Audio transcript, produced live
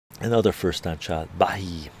Another first time chat.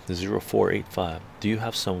 Bahi 0485. Do you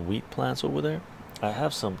have some wheat plants over there? I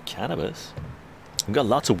have some cannabis. We got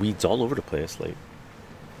lots of weeds all over the place. Like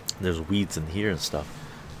there's weeds in here and stuff,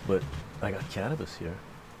 but I got cannabis here.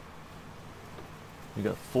 We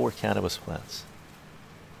got 4 cannabis plants.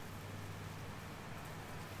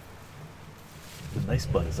 The nice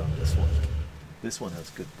bud is on this one. This one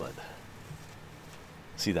has good bud.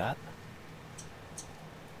 See that?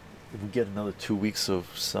 If we get another 2 weeks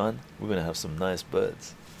of sun, we're gonna have some nice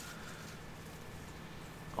buds.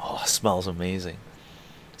 Oh, it smells amazing.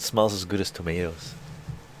 It smells as good as tomatoes.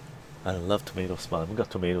 I love tomato smell. We got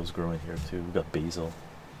tomatoes growing here too. We got basil.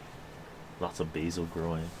 Lots of basil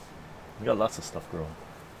growing. We got lots of stuff growing.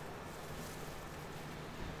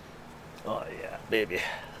 Oh yeah, baby.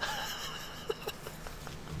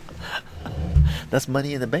 That's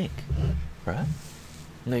money in the bank, right?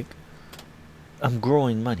 Like I'm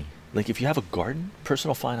growing money. Like if you have a garden,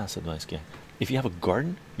 personal finance advice, gang. If you have a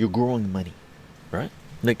garden, you're growing money, right?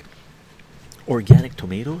 Like organic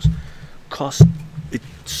tomatoes cost, it's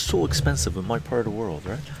so expensive in my part of the world,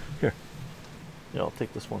 right? Here, yeah, I'll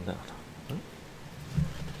take this one down. Right?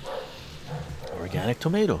 Organic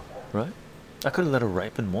tomato, right? I could have let it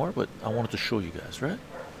ripen more, but I wanted to show you guys, right?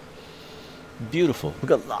 Beautiful. We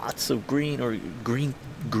got lots of green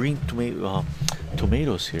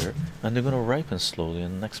tomatoes here, and they're gonna ripen slowly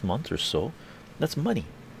in the next month or so. That's money,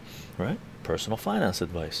 right? Personal finance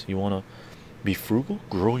advice. You want to be frugal,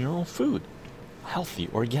 grow your own food, healthy,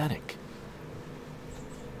 organic.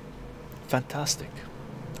 Fantastic,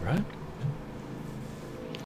 right?